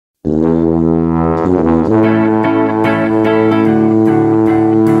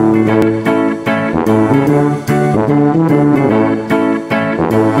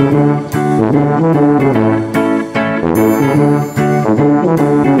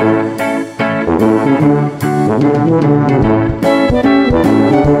Hey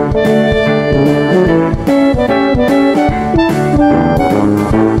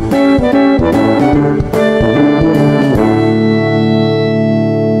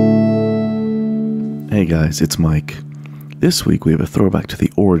guys, it's Mike. This week we have a throwback to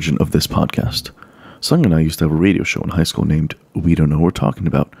the origin of this podcast. Sung and I used to have a radio show in high school named We Don't Know What We're Talking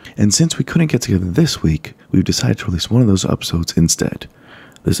About, and since we couldn't get together this week, we've decided to release one of those episodes instead.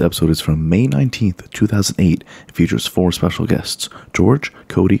 This episode is from May 19th, 2008, and features 4 special guests, George,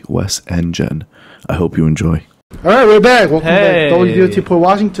 Cody, Wes, and Jen. I hope you enjoy. Alright, we're back. Welcome back. WDKWWATA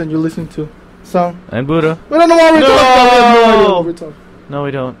Washington, you're listening to Sung and Buddha. We don't know what we're talking. No, we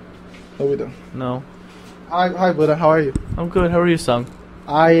don't. No, we don't. No. Hi, Buddha. How are you? I'm good. How are you, Sung?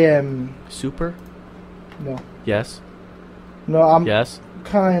 I am... Super? No. Yes. No, I'm... Yes.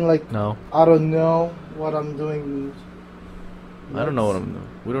 Kind of like... No. I don't know what I'm doing. I don't know what I'm doing.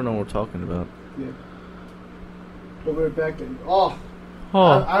 We don't know what we're talking about. Yeah. But we're back then. Oh.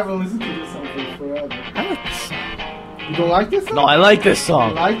 I haven't listened to this song for forever. I like this song. You don't like this song? No, I like this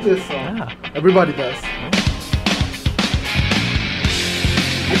song. I like this song. Yeah. Everybody does.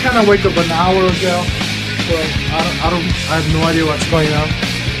 I kind of wake up an hour ago. So I have no idea what's going on.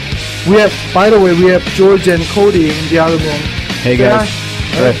 We have, by the way, we have George and Cody in the other room. Hey guys.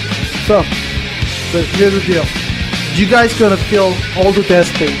 Right. So here's the deal. You guys gonna fill all the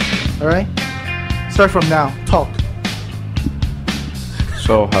desk space, all right? Start from now. Talk.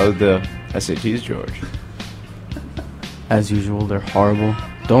 So how did the SATs, George? As usual, they're horrible.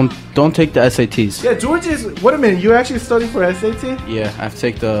 Don't take the SATs. Yeah, George is. Wait a minute. You actually study for SAT? Yeah, I have to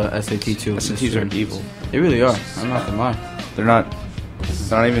take the SAT too. SATs are evil. They really are. I'm not gonna lie. They're not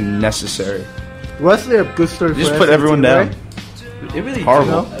even necessary. Wesley a good story. You just put everyone down. Right? They really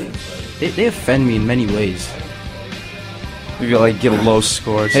horrible. They offend me in many ways. You like get a low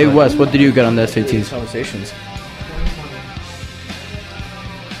score. Hey Wes, what did you get on the SATs? Conversations.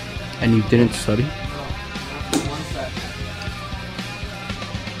 And you didn't study?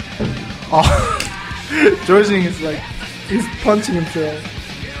 Oh, George is like, he's punching himself.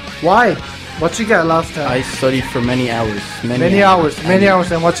 Why? What you got last time? I studied for many hours. Many hours.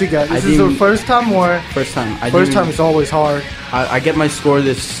 And what you got? This is the first time or? First time. First time is always hard. I get my score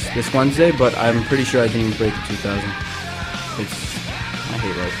this Wednesday, but I'm pretty sure I didn't even break 2,000. I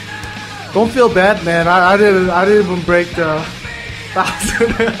hate life. Don't feel bad, man. I didn't even break the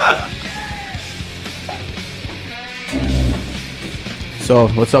 1,000. So,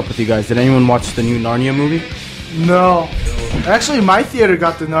 what's up with you guys? Did anyone watch the new Narnia movie? No. Actually, my theater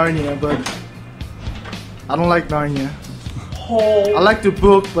got the Narnia, but I don't like Narnia. I like the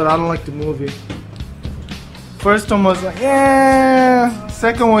book, but I don't like the movie. First one was like, yeah.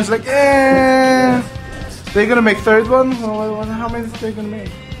 Second one was like, yeah. They're gonna make third one? How many is they gonna make?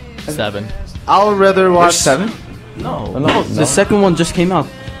 7. I'll rather watch... There's 7? No. The second one just came out.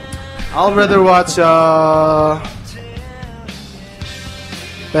 I'll rather watch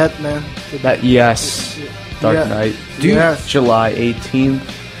Batman. Yes. Dark Knight. July 18th.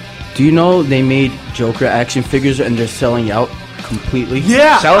 Do you know they made Joker action figures and they're selling out completely?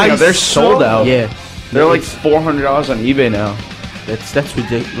 Yeah, selling out. They're sold out. Yeah, they're like $400 on eBay now. That's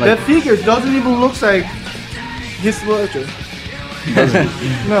ridiculous. That figure doesn't even look like his Ledger.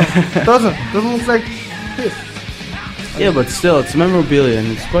 No, doesn't look like his. Yeah, but still, it's memorabilia and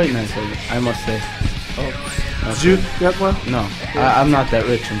it's quite nice. I must say. Did you get one? No, I'm not that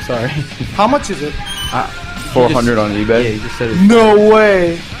rich. I'm sorry. How much is it? 400 on eBay. Yeah, you just said it. No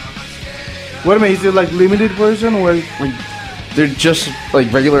way. Wait a minute, is it like limited version or like they're just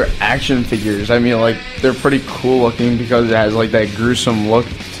like regular action figures? I mean, like they're pretty cool looking because it has like that gruesome look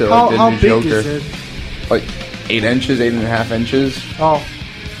to like the new Joker. How big is it? Like 8 inches, 8.5 inches. Oh.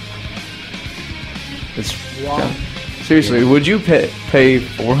 It's wow. Yeah. Seriously, would you pay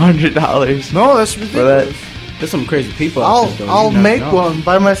 $400? No, that's ridiculous. For that? There's some crazy people out there, though. I'll make one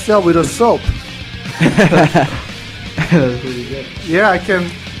by myself with a soap. That's really good. Yeah, I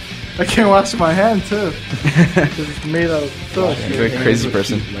can wash my hand too. Because it's made out of soap. You're a crazy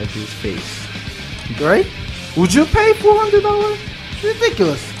person. Like his face. Right? Would you pay $400? It's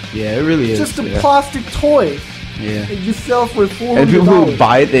ridiculous. Yeah, it really is. Just a plastic toy. Yeah. You sell for $400. And people who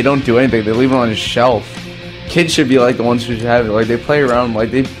buy it, they don't do anything. They leave it on a shelf. Kids should be like the ones who should have it. Like they play around,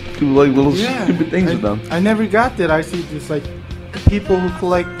 like they do like little stupid things with them. I never got that. I see this like people who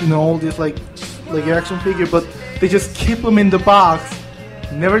collect, all this like action figure, but they just keep them in the box,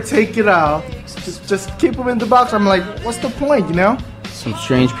 never take it out. Just keep them in the box. I'm like, what's the point, Some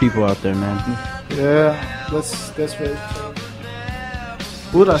strange people out there, man. Yeah, that's very strange.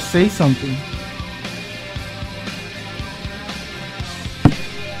 Buddha, say something.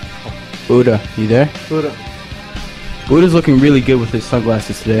 Buddha, you there? Buddha. Buddha's looking really good with his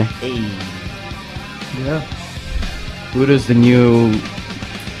sunglasses today. Yeah. Buddha's the new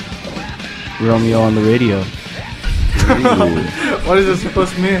Romeo on the radio. What is this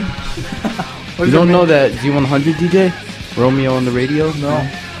supposed to mean? You don't know that Z100 DJ? Romeo on the radio? No.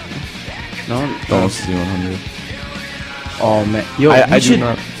 No? Don't see 100. Oh man. Yo, I do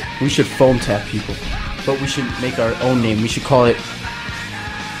not. we should phone tap people. But we should make our own name. We should call it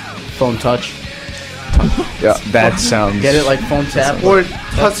Phone Touch. Yeah, that sounds. Get it like phone tap? Or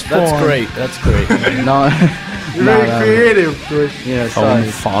touch phone. That's great. That's great. No. You're very creative, George. Yeah, Phone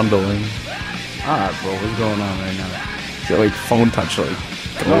sorry. fondling. Alright, bro, what's going on right now? Get like phone touch, like.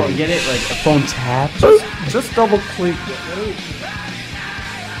 No, get it like a phone tap. Just double click.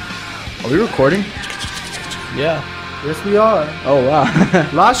 Are we recording? Yeah. Yes, we are. Oh wow.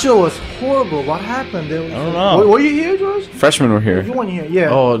 Last show was horrible. What happened? There was, I don't know. Were you here, George? Freshmen were here. You weren't here.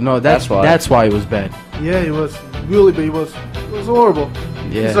 Yeah. Oh no, that's why it was bad. Yeah, it was really bad. It was horrible.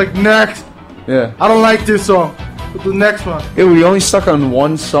 Yeah. It's like next. Yeah. I don't like this song. But the next one. Yeah, we only stuck on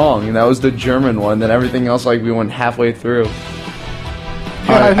one song, and that was the German one. Then everything else, like, we went halfway through.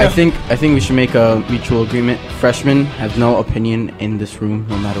 Alright, I think we should make a mutual agreement. Freshmen have no opinion in this room,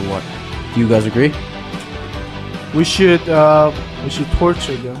 no matter what. Do you guys agree? We should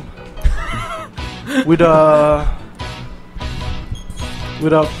torture them with a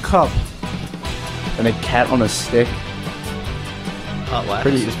cup. And a cat on a stick. Hot wax.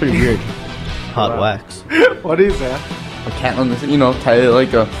 It's pretty weird. Hot wax. What is that? A cat on the, tie it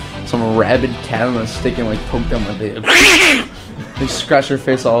like some rabid cat on a stick and like poke them like they scratch their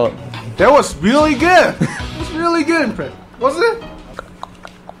face all up. That was really good. It was really good, Fred. Wasn't it?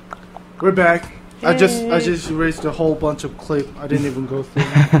 We're back. I just erased a whole bunch of clip. I didn't even go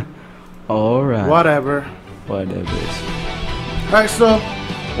through. Alright. Whatever. Alright, so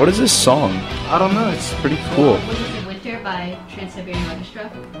What is this song? I don't know. It's Pretty cool. What is the Winter by Trans-Siberian Orchestra?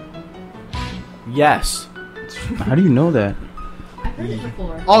 Yes. How do you know that? I've heard it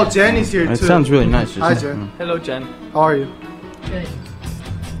before. oh, Jenny's here It too. sounds really nice. Hi, Jen. Hello, Jen. How are you? Good.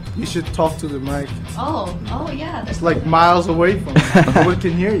 You should talk to the mic. Oh yeah. That's It's like miles away from you. Nobody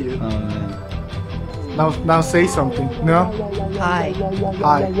can hear you. Now say something. No? Hi.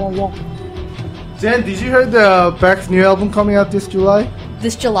 Hi. Jen, did you hear the Beck's new album coming out this July?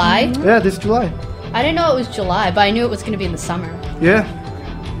 This July? Yeah, this July. I didn't know it was July, but I knew it was going to be in the summer. Yeah.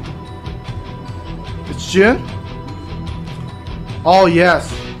 It's June? Oh,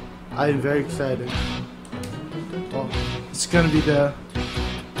 yes. I am very excited. Oh, it's gonna be the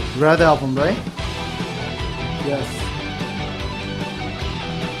Red album, right? Yes.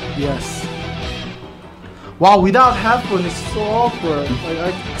 Yes. Wow, without headphone, it's so awkward. Like,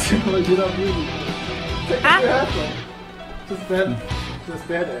 I like without music. Take off your headphone. Just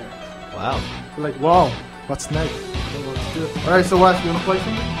that there. Wow. Like, wow, what's next? What's good? Alright, so what? You wanna play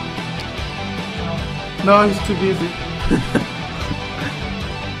something? No, he's too busy.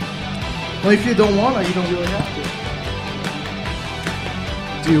 Well, if you don't wanna, you don't really have to.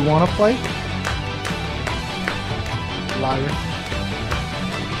 Do you wanna play? Liar.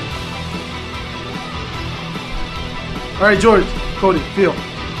 Alright, George, Cody, Phil.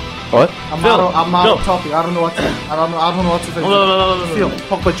 What? I'm out of topic. I don't know what to. I don't know what to say. No. Phil,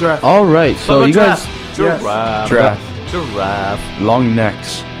 talk about draft. Alright, so you guys. Giraffe. Giraffe. Giraffe. Long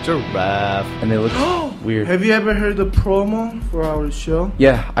necks. Giraffe. And they look weird. Have you ever heard the promo for our show?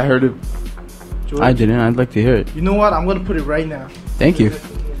 Yeah, I heard it. George? I didn't. I'd like to hear it. You know what? I'm gonna put it right now. Thank you.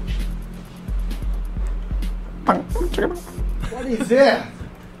 What is that?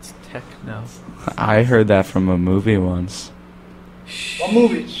 Techno. I heard that from a movie once. What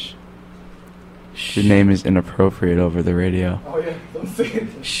movie? Your name is inappropriate over the radio. Oh yeah, don't say it.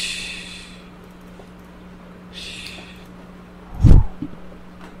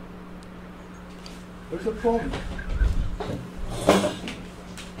 Where's the promo?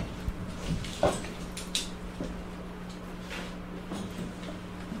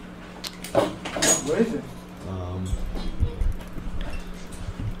 Where is it?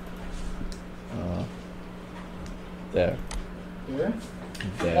 There. Yeah?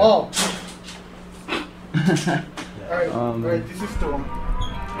 There. Oh! Alright, this is the one.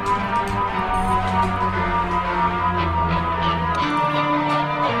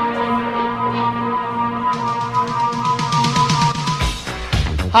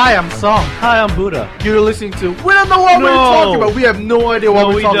 Hi, I'm Song. Hi, I'm Buddha. You're listening to. We don't know what we're talking about. We have no idea what No,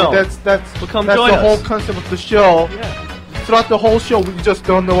 we're we talking don't. about. That's Well, come the join whole us. concept of the show. Yeah. Throughout the whole show, we just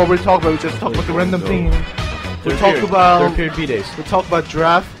don't know what we're talking about. We just talk about the random things. We talk Third about. period B-days. We talk about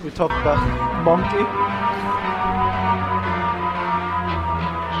draft. We talk about monkey.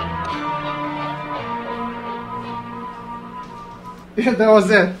 Yeah, that was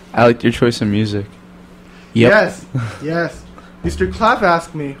it. I liked your choice of music. Yep. Yes, yes. Mr. Clapp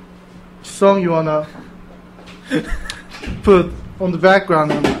asked me, which song you wanna put on the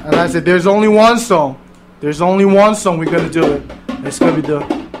background, and I said, there's only one song. There's only one song we're gonna do it. And it's gonna be the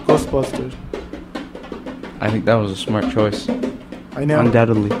Ghostbusters. I think that was a smart choice. I know.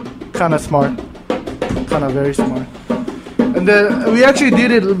 Undoubtedly. Kinda smart. Kinda very smart. And then we actually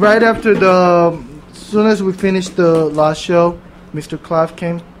did it right after as soon as we finished the last show, Mr. Clapp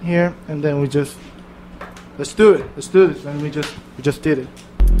came here, and then we just, let's do this, and we just did it.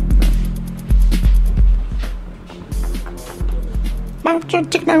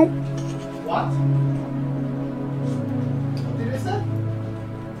 What? What did I say?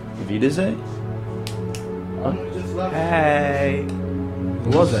 Vita say? We just left. Hey. Who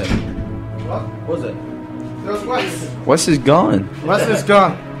was it? What? Who was it? That was Wes. Wes is gone. Wes is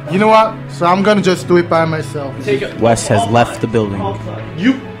gone. You know what? So I'm gonna just do it by myself. Wes has left the building.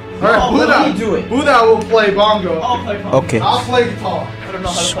 You. Alright, Buddha. do it. Buddha will play bongo. I'll play bongo. Okay. I'll play guitar. I don't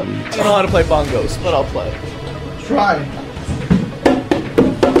know how to play bongos, but I'll play. Try.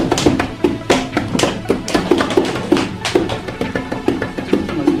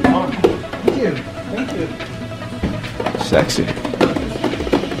 Thank you. Thank you. Sexy.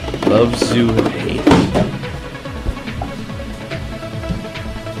 Love Zoo hate.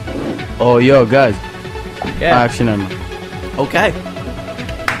 Oh, yo, guys. Yeah. Action, Emma. Okay.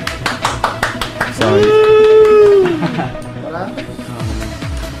 Sorry.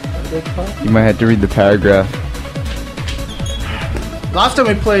 You might have to read the paragraph. Last time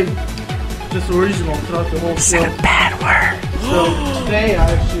we played just original throughout the whole show. Bad word. So today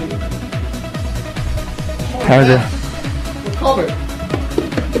I actually. Paragraph. The cover.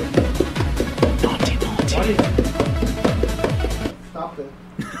 Stop it.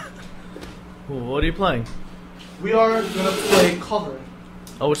 What are you playing? We are gonna play cover.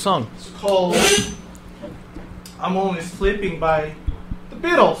 Oh, which song? It's called I'm Only Sleeping by the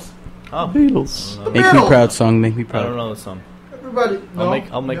Beatles. Oh, Beatles. The Make me Beatles. proud song, make me I don't proud. know the song. Everybody. No?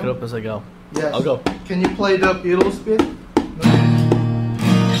 I'll make it No? up as I go. Yes. I'll go. Can you play the Beatles bit? No.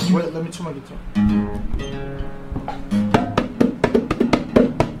 Wait, let me turn my guitar.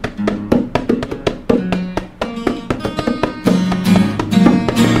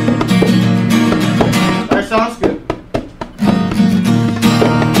 That sounds good.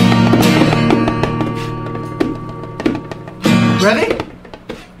 Ready?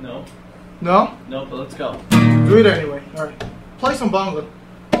 No. No? No, but let's go. Do it anyway. Alright. Play some bongo.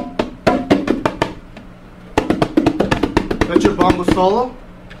 That's your bongo solo?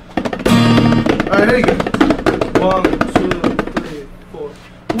 Alright, here you go. 1, 2, 3, 4.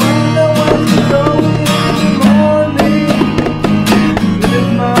 When I want to go in the morning, with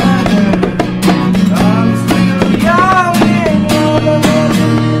my hand, I'm still young and young and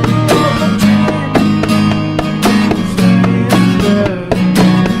I'm staying there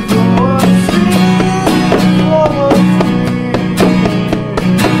for a dream, for a dream.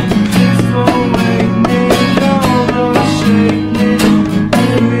 Just don't make me know, don't shake me,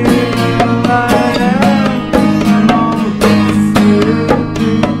 baby, I am, I'm always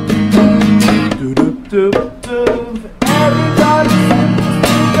sleeping. Do-do-do-do. Everybody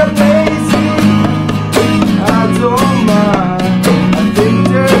think I'm lazy, I don't mind, I think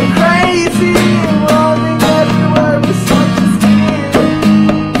they're crazy, running everywhere with such a speed,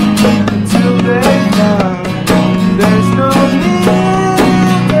 until they find there's no need,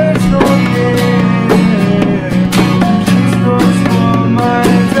 there's no need. Please don't spoil my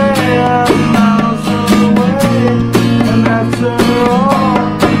day, I'm miles away, and after all,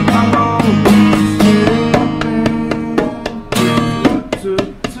 I'm always sleeping.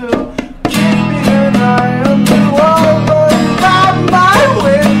 Keeping an eye on the wall, going by my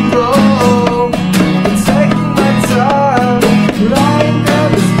window, and taking my time, lying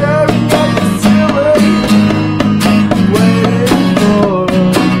there staring at the ceiling, waiting for a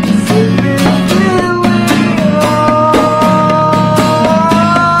sleeping feeling.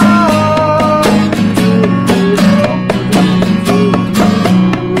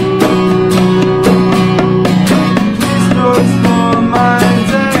 Please don't spoil my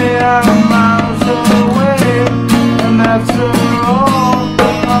day,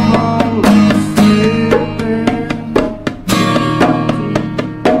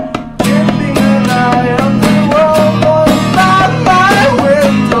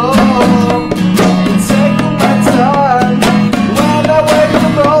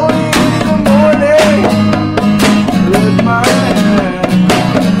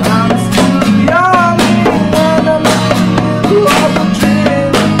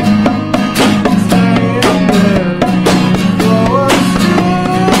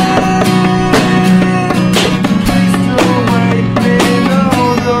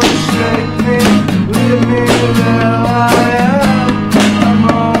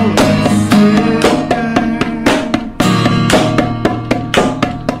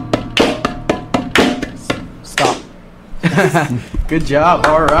 Good job.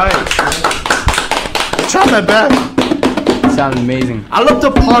 All right. I tried my best. Sounds amazing. I love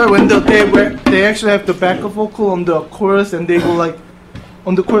the part when they actually have the backup vocal on the chorus and they go like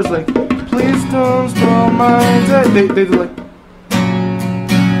on the chorus like please don't spoil my day. They do like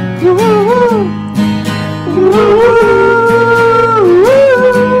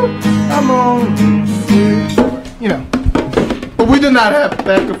I'm on you know. But we do not have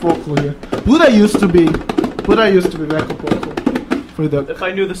backup vocal here. Buddha used to be backup vocal for the If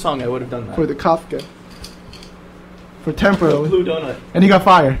I knew the song, I would have done that. for the Kafka. For temporarily. Blue donut. And he got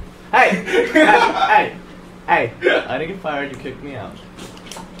fired. Hey! hey! Hey! I didn't get fired, you kicked me out.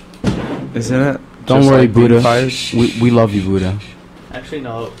 Isn't it? Don't Just worry, like being Buddha. fired? We love you, Buddha. Actually,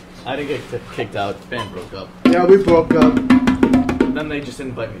 no. I didn't get kicked out. The band broke up. Yeah, we broke up. Then they just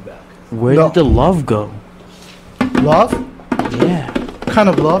didn't invite me back. Where No. did the love go? Love? Yeah. What kind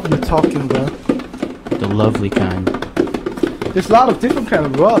of love you talking about? The lovely kind. There's a lot of different kind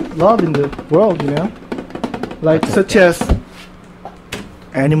of love in the world, you know? Like such as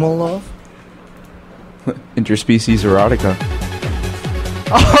animal love. Interspecies erotica.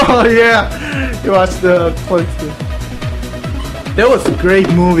 Oh yeah, you watched the Clerks 2. That was a great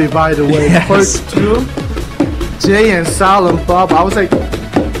movie, by the way. Yes. Clerks 2, Jay and Silent Bob. I was like,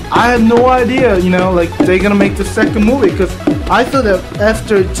 I had no idea, you know, like they're gonna make the second movie because I thought that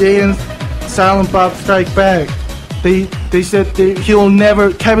after Jay and Silent Bob Strike Back, they said he'll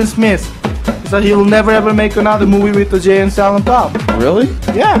never. Kevin Smith said he'll never ever make another movie with the Jay and Silent Bob. Really?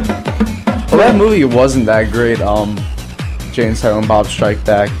 Yeah. Well, that movie wasn't that great. Jay and Silent Bob Strike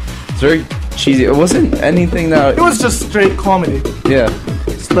Back. It's very cheesy. It wasn't anything that. It was just straight comedy. Yeah.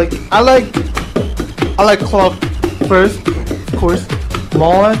 It's like I like Club first, of course.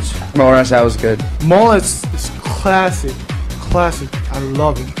 Mullet. Morris, that was good. Mullet is classic. I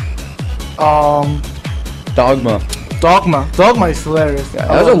love it. Dogma. Dogma is hilarious. Yeah,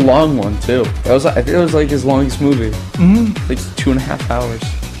 that was a long one too. That was, I think it was like his longest movie. Mhm. Like 2.5 hours.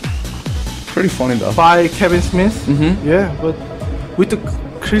 Pretty funny though. By Kevin Smith. Mhm. Yeah, but with the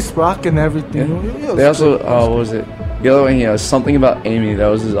Chris Rock and everything. Yeah. it was They also, good. what was it? The other one, yeah, something about Amy. That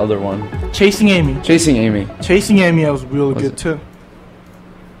was his other one. Chasing Amy. Chasing Amy. Chasing Amy was really Was good it? too.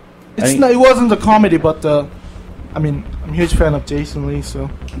 I It's think- not, it wasn't a comedy, but I mean, I'm a huge fan of Jason Lee, so.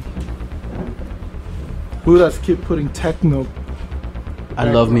 Buddha's keep putting techno. I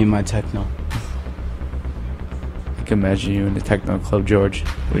love me my techno. I can imagine you in the techno club, George.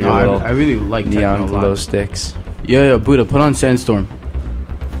 With No, your little I really like neon techno a glow lot. sticks. Yeah, Buddha, put on Sandstorm.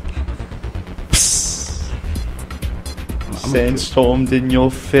 Sandstormed in your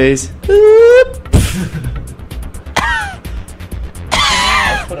face.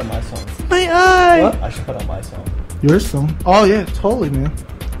 I should put on my song. My eye. What? I should put on my song. Your song? Oh yeah, totally, man.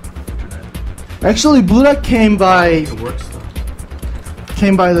 Actually, Buddha came by It works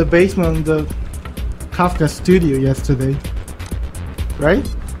though. the basement of the Kafka studio yesterday, right?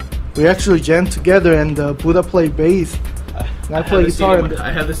 We actually jammed together, and Buddha played bass, and I played guitar. And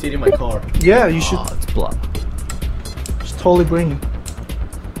I have the CD in my car. yeah, you should, Oh, it's blocked. should totally bring it.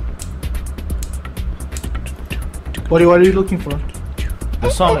 What are you looking for? The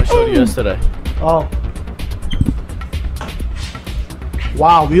song I showed you yesterday. Oh.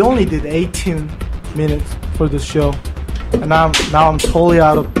 Wow, we only did 18 minutes for the show. And now I'm totally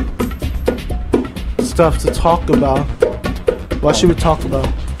out of stuff to talk about. What should we talk about?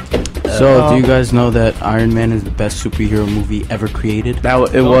 So, do you guys know that Iron Man is the best superhero movie ever created? It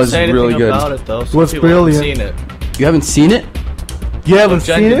Don't was say anything really good. about it though. It was Some people haven't brilliant. Seen it. You haven't seen it? You haven't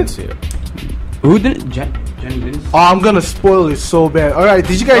Jen seen didn't it? see it. Who didn't? Jenny didn't? Oh, I'm gonna spoil it so bad. Alright,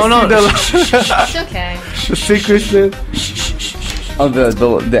 did you guys No, no. see It's okay. the secret shit? Oh,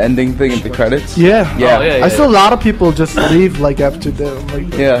 the ending thing at the credits? Yeah. Yeah. Oh, yeah, I saw a lot of people just leave like after that.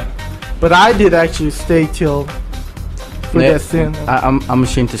 Like, Yeah. but I did actually stay till for Yeah. that scene. I'm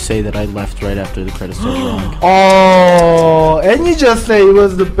ashamed to say that I left right after the credits started rolling. Oh, and you just say it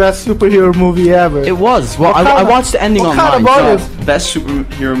was the best superhero movie ever. It was. Well, What I kind of- watched the ending what online. kind of artist? Best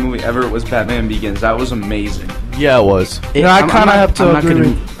superhero movie ever was Batman Begins. That was amazing. Yeah, it was. It- I I'm kinda not- have to I'm not agree gonna-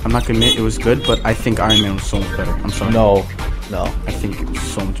 with- I'm not gonna admit it was good, but I think Iron Man was so much better. I'm sorry. No. I think it was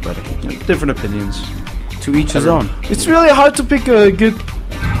so much better. Different opinions. To each his own. It's really hard to pick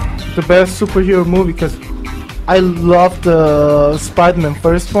the best superhero movie because I love the Spider-Man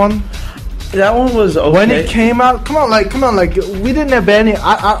first one. That one was okay. When it came out, come on, like we didn't have any.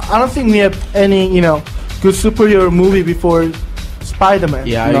 I don't think we have any, good superhero movie before Spider-Man.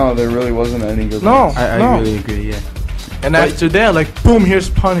 Yeah, No, there really wasn't any good No, ones. I no. really agree. Yeah. And after that, like boom, here's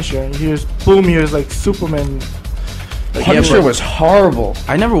Punisher, and here's like Superman. Punisher was horrible.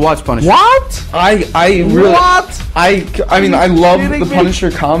 I never watched Punisher. What? I really. What? I mean, I love kidding the me? Punisher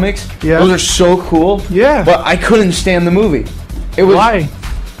comics. Yeah. Those are so cool. Yeah. But I couldn't stand the movie. It was Why?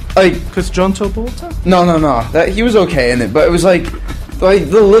 like Because John Travolta? no. That he was okay in it, but it was like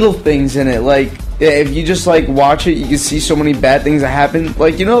the little things in it. Like if you just like watch it, you can see so many bad things that happen.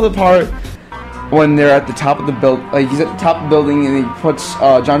 Like you know the part when they're at the top of the like he's at the top of the building and he puts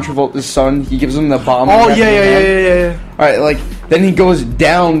John Travolta's son. He gives him the bomb. Oh, yeah. All right, like then he goes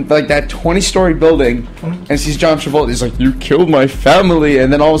down like that 20-story building and sees John Travolta. He's like, "You killed my family,"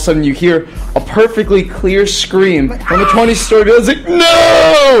 and then all of a sudden you hear a perfectly clear scream from the 20-story building. It's like,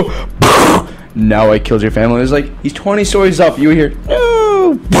 "No!" Now I killed your family. It's like he's 20 stories up. You would hear,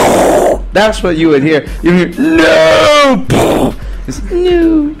 "No!" That's what you would hear. You would hear, "No!" It's,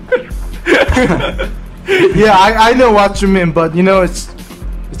 "No." Yeah, I know what you mean, but you know, it's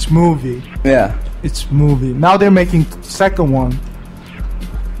movie. Yeah. It's movie. Now they're making second one.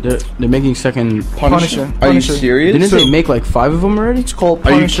 They're making second. Punisher. Are you Punisher. serious? Didn't they make like 5 of them already? It's called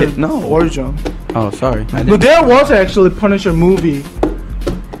Are you Punisher kidding? No. Origin. Oh, sorry. I No, didn't. there was actually Punisher movie.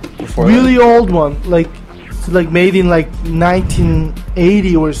 Before Really old one. Like made in like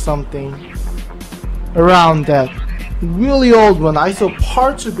 1980 or something. Around that. Really old one. I saw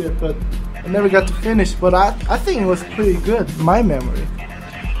parts of it, but I never got to finish. But I think it was pretty good, my memory.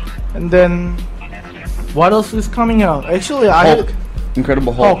 And then, what else is coming out? Actually, Hulk.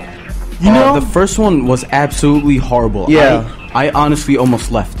 Incredible Hulk. You know, the first one was absolutely horrible. Yeah. I honestly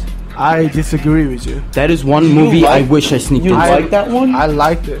almost left. I disagree with you. That is one You movie I like- wish I sneaked You into. like that one? I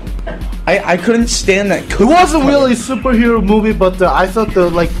liked it. I couldn't stand that. It wasn't really a superhero movie, but I thought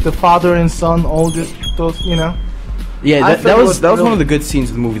the father and son, all those, you know. Yeah, I that thought it was was one of the good scenes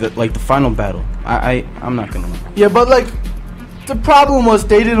of the movie. That like the final battle. I'm not gonna lie. Yeah, but like the problem was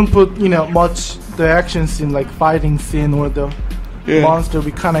they didn't put much the action scene, like fighting scene or the monster.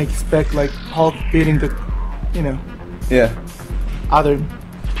 We kind of expect like Hulk beating the Yeah. other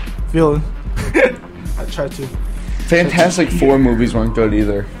villain. I tried to. Fantastic Four movies weren't good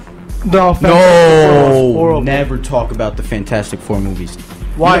either. No, Fantastic Four was No, horrible. never talk about the Fantastic Four movies.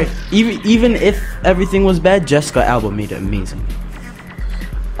 Why? Even if everything was bad, Jessica Alba made it amazing.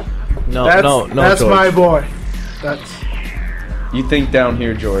 No, That's George. my boy. That's You think down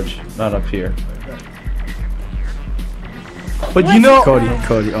here, George, not up here. but you know.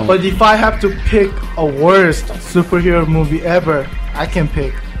 Cody. Oh. But if I have to pick a worst superhero movie ever, I can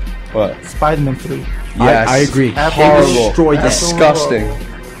pick What? Spider-Man 3. Yes. I agree. Horrible. They destroyed that. Disgusting.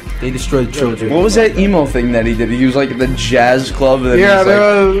 They destroyed the trilogy. What was that emo thing that he did? He was like at the jazz club. And then Yeah, he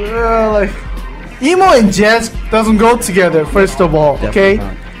was they're like emo and jazz doesn't go together. First of all, okay,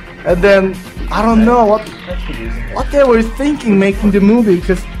 Definitely and then I don't know what they were thinking making the movie,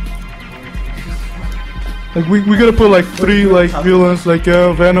 because like we gotta put like 3 like villains, like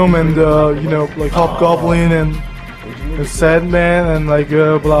Venom and like Hobgoblin and Sandman and like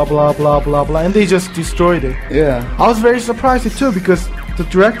blah blah blah blah blah, and they just destroyed it. Yeah. I was very surprised too, because the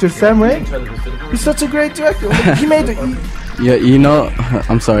director Sam Raimi, he's such a great director. Like, he made Yeah,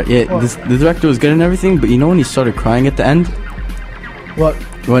 I'm sorry. Yeah, the director was good and everything, but you know when he started crying at the end? what?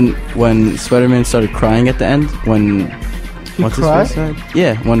 When Spider-Man started crying at the end? When He what's cried? his face died?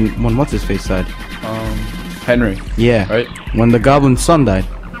 Yeah, when what's his face died? Henry. Yeah. Right? When the Goblin's son died.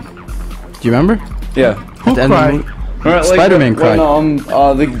 Do you remember? Yeah. Who At the end of the cried? movie? Right, Spider-Man cried. When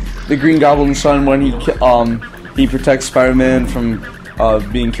the Green Goblin's son, when he protects Spider-Man from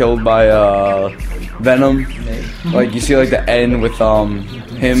being killed by Venom. Like you see like the end with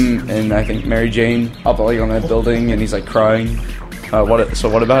him and I think Mary Jane up like on that building, and he's like crying.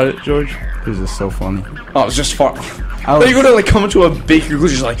 What about it, George? It was just so funny. Oh, it's just fun. I You're gonna like come to a big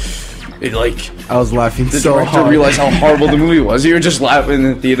conclusion, like I was laughing the so director hard. realized how horrible the movie was. You were just laughing in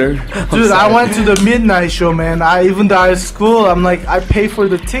the theater. Dude, I went to the midnight show, man. Even though I was school, I'm like, I pay for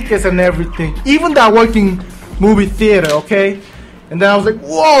the tickets and everything. Even though I work in movie theater, okay? And then I was like,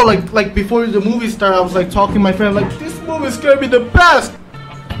 whoa, like before the movie started, I was like talking to my friend, like, this movie's gonna be the best.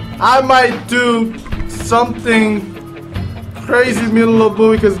 I might do something crazy middle of the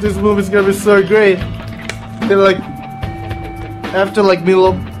movie because this movie's gonna be so great. Then like, after like middle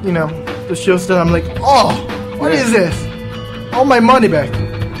of, the show's done, I'm like, oh, what is this? All my money back.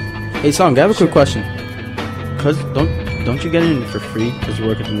 Hey, Song, I have a quick question. Cause don't you get in for free because you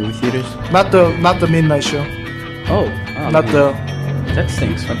work at the movie theaters? Not the midnight show. Oh, Not man. That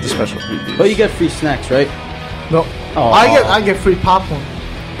stinks. The special previews. But you get free snacks, right? No. Oh. I get free popcorn.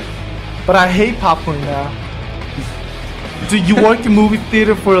 But I hate popcorn now. Do you work in movie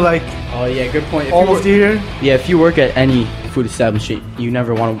theater for like Oh yeah, good point. almost a year? Yeah, if you work at any food establishment, you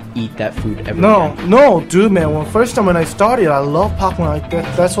never want to eat that food ever No, again. no, dude, man. First time when I started, I love popcorn. Like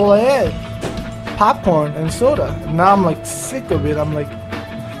that's all I ate. Popcorn and soda. Now I'm like sick of it. I'm like,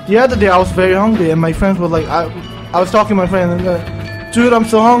 the other day I was very hungry, and my friends were like, I was talking to my friend, and dude, I'm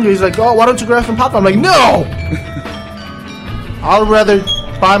so hungry. He's like, oh, why don't you grab some popcorn? I'm like, no. I'd rather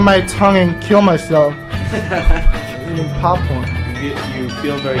bite my tongue and kill myself eating popcorn. You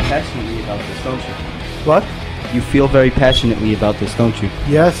feel very passionately about this, don't you? What? You feel very passionately about this, don't you?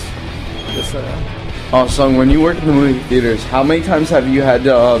 Yes. Yes, I am. Oh, son, when you work in the movie theaters, how many times have you had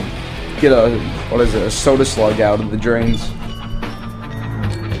to get a soda slug out of the drains?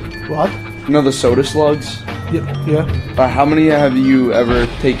 What? You know the soda slugs? Yeah. How many have you ever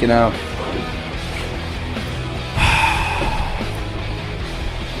taken out?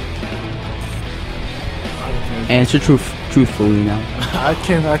 Answer truthfully now. I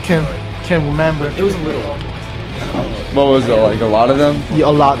can't remember. It was a little. What was it, like a lot of them? Yeah,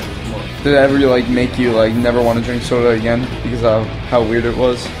 a lot. Did it ever like make you like never want to drink soda again because of how weird it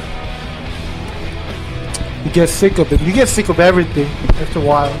was? You get sick of it. You get sick of everything after a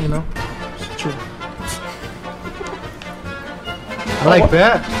while, you know? It's true. I like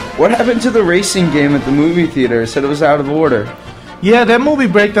that. What happened to the racing game at the movie theater? It said it was out of order. Yeah, that movie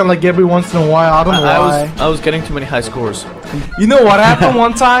breakdown like every once in a while. I don't know why. I was getting too many high scores. You know what happened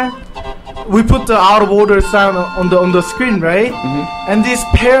one time? We put the out of order sign on the screen, right? And these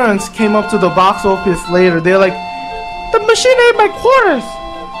parents came up to the box office later. They're like, the machine ate my quarters.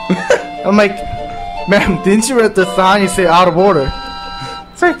 I'm like, ma'am, didn't you read the sign? You say out of order.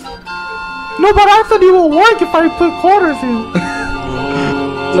 It's like, no, but I thought it would work if I put quarters in.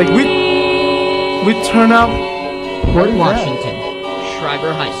 Like we turn up. Port Washington,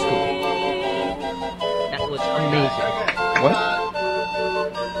 Schreiber High School. That was amazing. What?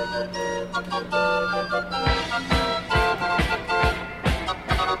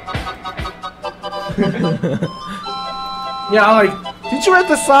 Yeah, I'm like, did you read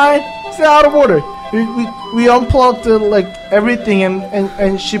the sign? It's out of order. We unplugged like everything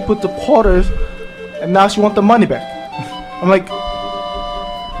and she put the quarters and now she want the money back. I'm like,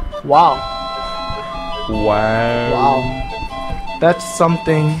 wow. Wow. That's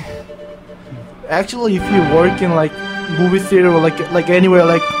something. Actually, if you work in like movie theater or like anywhere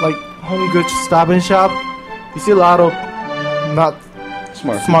like home goods stop and shop, you see a lot of not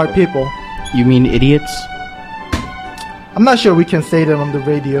smart people. You mean idiots? I'm not sure we can say that on the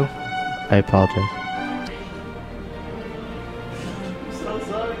radio. I apologize.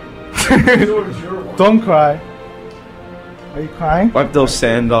 Don't cry. Are you crying? Wipe those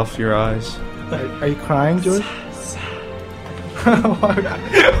sand off your eyes. Are you crying, George?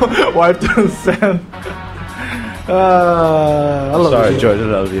 Wipe the sand. I love Sorry, you. George, I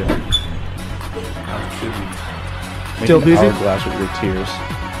love you. Still Making busy? an hourglass with your tears.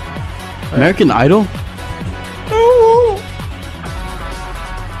 American Idol?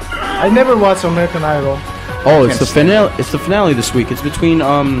 I never watched American Idol. Oh, it's the finale. It's the finale this week. It's between who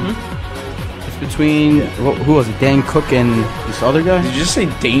was it? Dan Cook and this other guy. Did you just say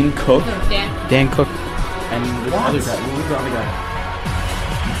Dane Cook? Dan Cook and this other guy. What was the other guy?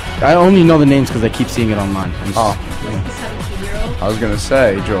 I only know the names because I keep seeing it online. Oh, The 17-year-old. I was gonna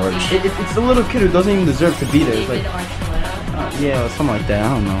say George. It's the little kid who doesn't even deserve to be there. It's like, David Archuleta. yeah, something like that. I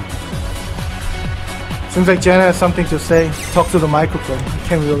don't know. Seems like Jenna has something to say. Talk to the microphone. I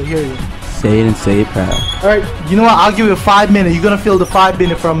can't really hear you. Say it and say it proud. Alright, you know what? I'll give you 5 minutes. You're gonna feel the 5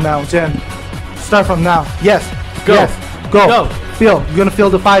 minute from now, Jen. Start from now. Yes. Go. Yes. Go. Go. Feel. You're gonna feel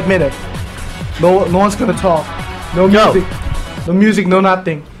the 5 minute. No one's gonna talk. No Go. music. No music, no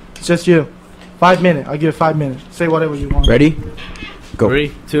nothing. It's just you. 5 minutes. I'll give you 5 minutes. Say whatever you want. Ready? Go.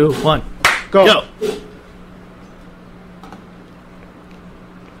 3, 2, 1. Go. Go.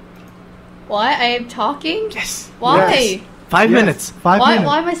 Why? I am talking? Yes. Why? Yes. 5 Yes. minutes. 5 Why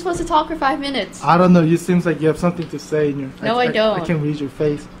minutes. am I supposed to talk for 5 minutes? I don't know. You seems like you have something to say in your. No, I don't. I can read your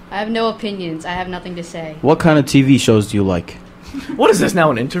face. I have no opinions. I have nothing to say. What kind of TV shows do you like? What is this now,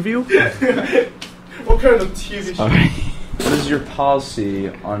 an interview? What kind of TV show? Alright. What is your policy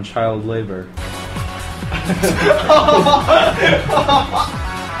on child labor?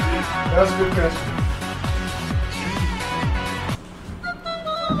 That's a good question.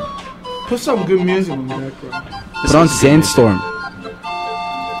 Put some good music in the background. Put on Sandstorm.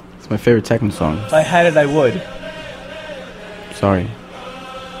 It's my favorite techno song. If I had it, I would. Sorry.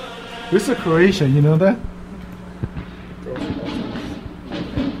 This is Croatia, you know that?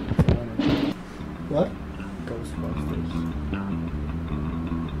 What?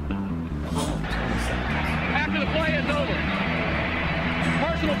 After the play is over.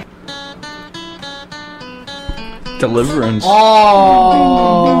 Deliverance.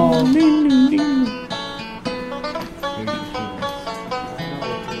 Oh.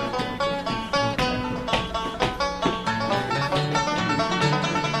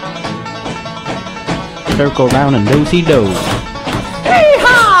 Circle round and do-si-do.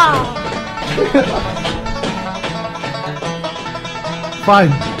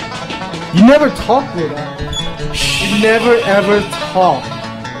 Fine. You never talk with her. You never ever talk.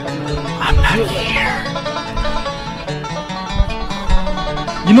 I'm not here.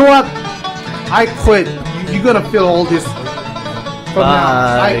 You know what? I quit. You're gonna feel all this from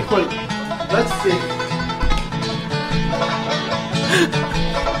now. I quit. Let's see.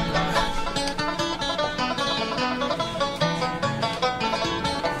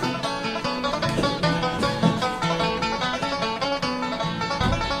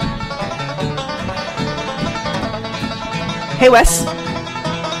 Hey Wes,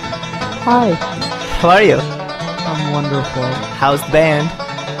 Hi. how are you? I'm wonderful. How's the band?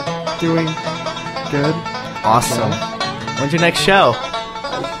 Doing good. Awesome. When's your next show?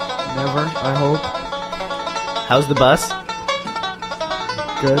 Never, I hope. How's the bus?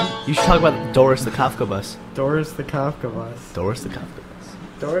 Good. You should talk about Doris the Kafka bus. Doris the Kafka bus. Doris the Kafka bus.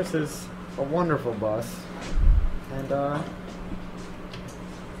 Doris is a wonderful bus. And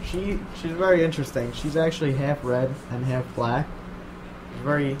she's very interesting. She's actually half red and half black.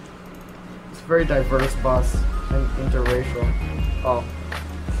 It's a very diverse bus and interracial. Oh.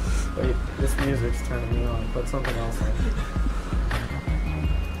 Wait, this music's turning me on. Put something else on.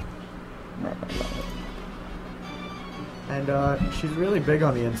 And she's really big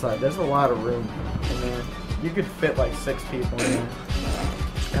on the inside. There's a lot of room in there. You could fit like 6 people in there.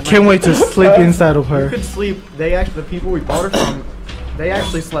 And, Can't wait to sleep inside of her. You could sleep. The people we bought her from, they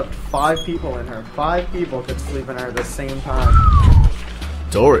actually slept 5 people in her. 5 people could sleep in her at the same time.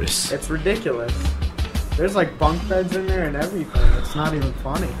 Doris. It's ridiculous. There's like bunk beds in there and everything. It's not even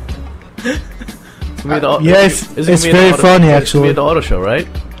funny. Yes, it's very funny It's gonna be actually. at the auto show, right?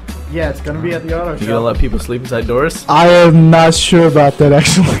 Yeah, it's gonna be at the auto You show. gonna let people sleep inside Doris? I am not sure about that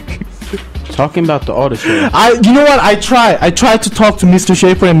actually. Talking about the auto show. You know what? I tried to talk to Mr.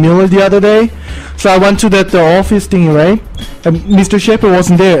 Schaefer and Miller the other day. So I went to the office thing, right? And Mr. Schaefer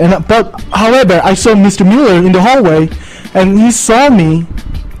wasn't there. However, I saw Mr. Miller in the hallway, and he saw me,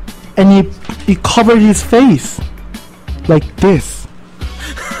 and he covered his face like this.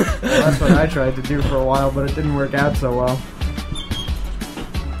 Well, that's what I tried to do for a while, but it didn't work out so well.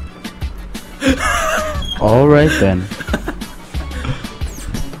 All right then.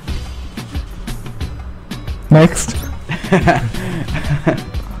 Next.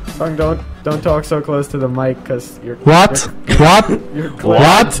 Sung, don't talk so close to the mic, cause you're What? You're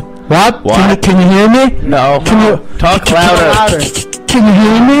What? What? What? Can you hear me? No. Can you Talk louder. louder. Can you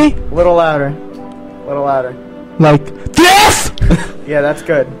hear me? Little louder. Little louder. Like this? Yeah, that's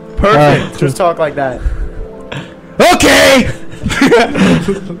good. Perfect. Just talk like that. Okay.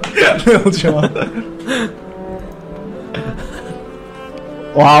 Little John.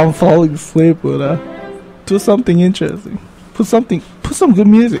 Wow, I'm falling asleep, but do something interesting. Put some good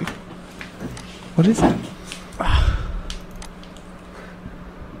music. What is it?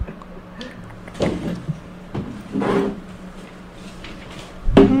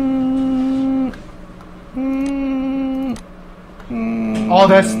 Oh,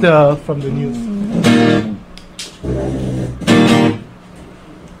 that's from the news.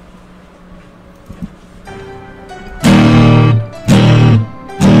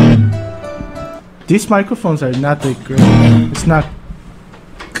 These microphones are not that great. It's not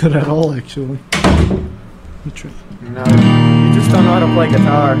good at all, actually. No, you just don't know how to play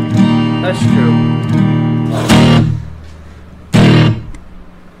guitar. That's true.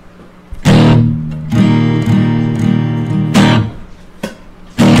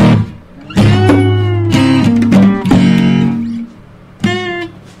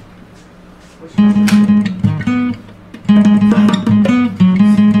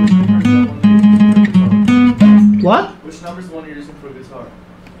 What? Which number's the one you're using for the guitar?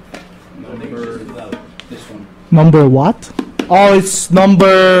 This one. Number what? Oh, it's number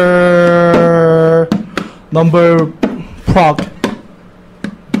pronk.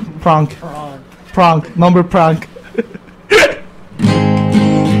 Number pronk.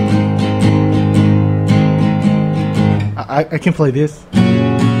 I can play this.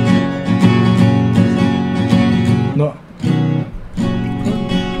 No.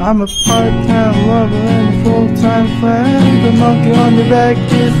 I'm a part-time lover and a full-time friend. The monkey on the back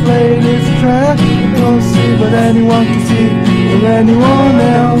is latest track. You don't see what anyone can see, or anyone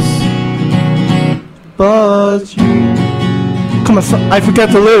else but you. Come on, I forgot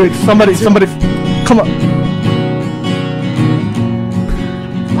the lyrics. Somebody, come on.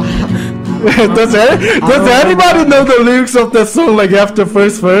 Does anybody know the lyrics of that song like after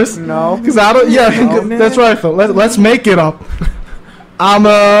first verse? No. Because I don't. Yeah, that's what I thought. Let's make it up. I'm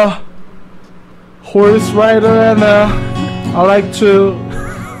a horse rider and I like to.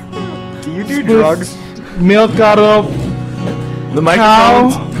 Do you do drugs? Milk out of The cow,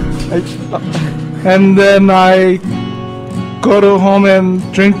 microphones? and then I go to home and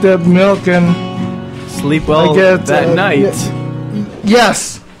drink that milk and Sleep well I get that night.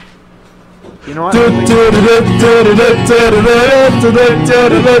 yes. You know what? I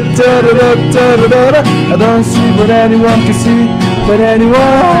don't see what anyone can see, but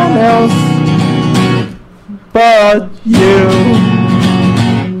anyone else but you.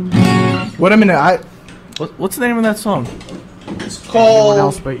 Wait a minute, What's the name of that song? it's called. Anyone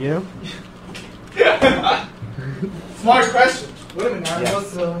else but you? Smart question. Wait a minute,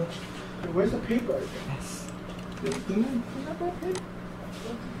 Yes. where's the paper?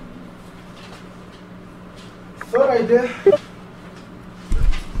 Thought I did.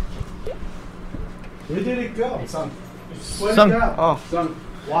 Where did it go? Son. Where'd Son. it go? Oh, Son.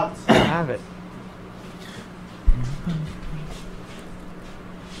 What? I have it.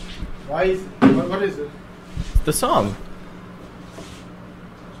 Why is it? What is it? The song.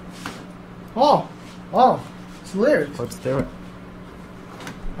 Oh, it's lyrics. Let's do it.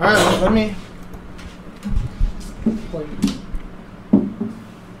 Alright, let me. Play.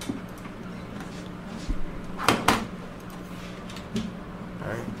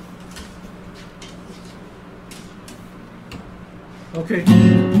 Alright. Okay.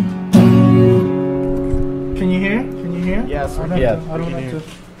 Can you hear? Can you hear? Yes, I don't yeah, have to- I don't we can have hear. to.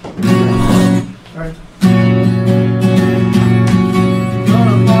 Alright. Not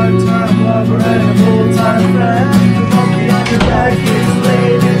a part-time lover and a full-time friend. The monkey on your back is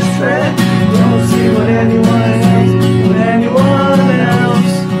latest trend. Don't see what anyone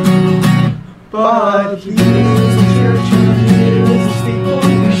else, but he is a church and here is a steeple.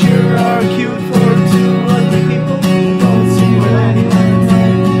 We sure are cute for two ugly people. Don't see what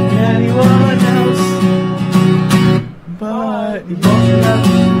anyone else, but he won't have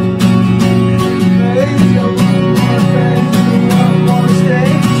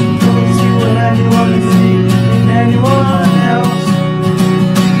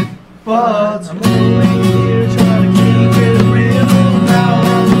but I'm only here trying to keep it real. Now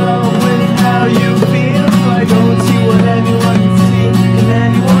I'm knowing how you feel. I don't see what anyone can see in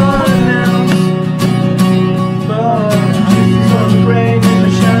anyone else, but I used on the brain in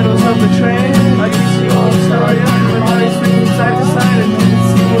the shadows of the train. I used to see all star young when I swing side to side and couldn't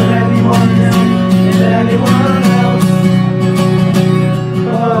see what anyone else in anyone else,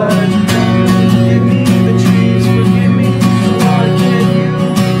 but give me the trees, forgive me, so why can't you?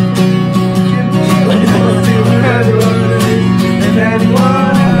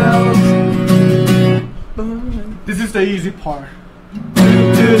 This is the easy part. Come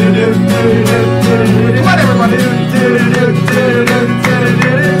on, everybody.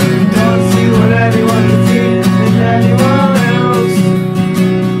 Don't see what anyone can see in anyone else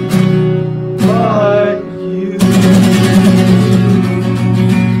but you.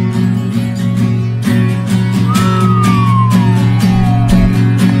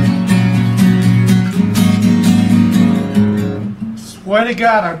 Swear to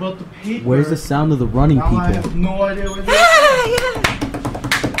God, I bought the paper. Where's the sound of the running Now I people? have no idea where they are.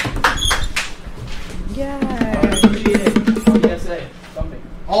 PSA. Something.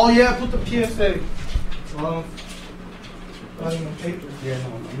 Oh yeah, put the PSA. Not even paper. Yeah,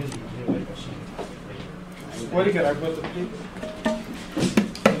 no, I'm using my new Swear to God, I bought the paper.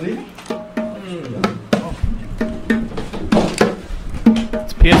 Believe it?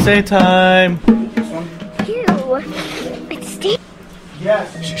 It's PSA time. Ew, it stinks.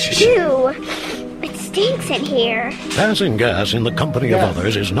 Yes. Ew, it stinks in here. Passing gas in the company of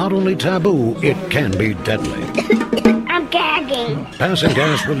others is not only taboo, it can be deadly. I'm gagging. Passing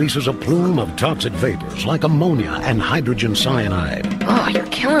gas releases a plume of toxic vapors like ammonia and hydrogen cyanide. Oh, you're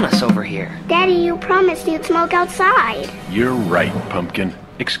killing us over here. Daddy, you promised you'd smoke outside. You're right, Pumpkin.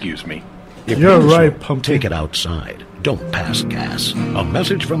 Excuse me. If You're you right, smoke, Pumpkin. Take it outside. Don't pass gas. A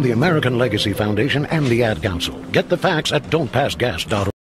message from the American Legacy Foundation and the Ad Council. Get the facts at don'tpassgas.org.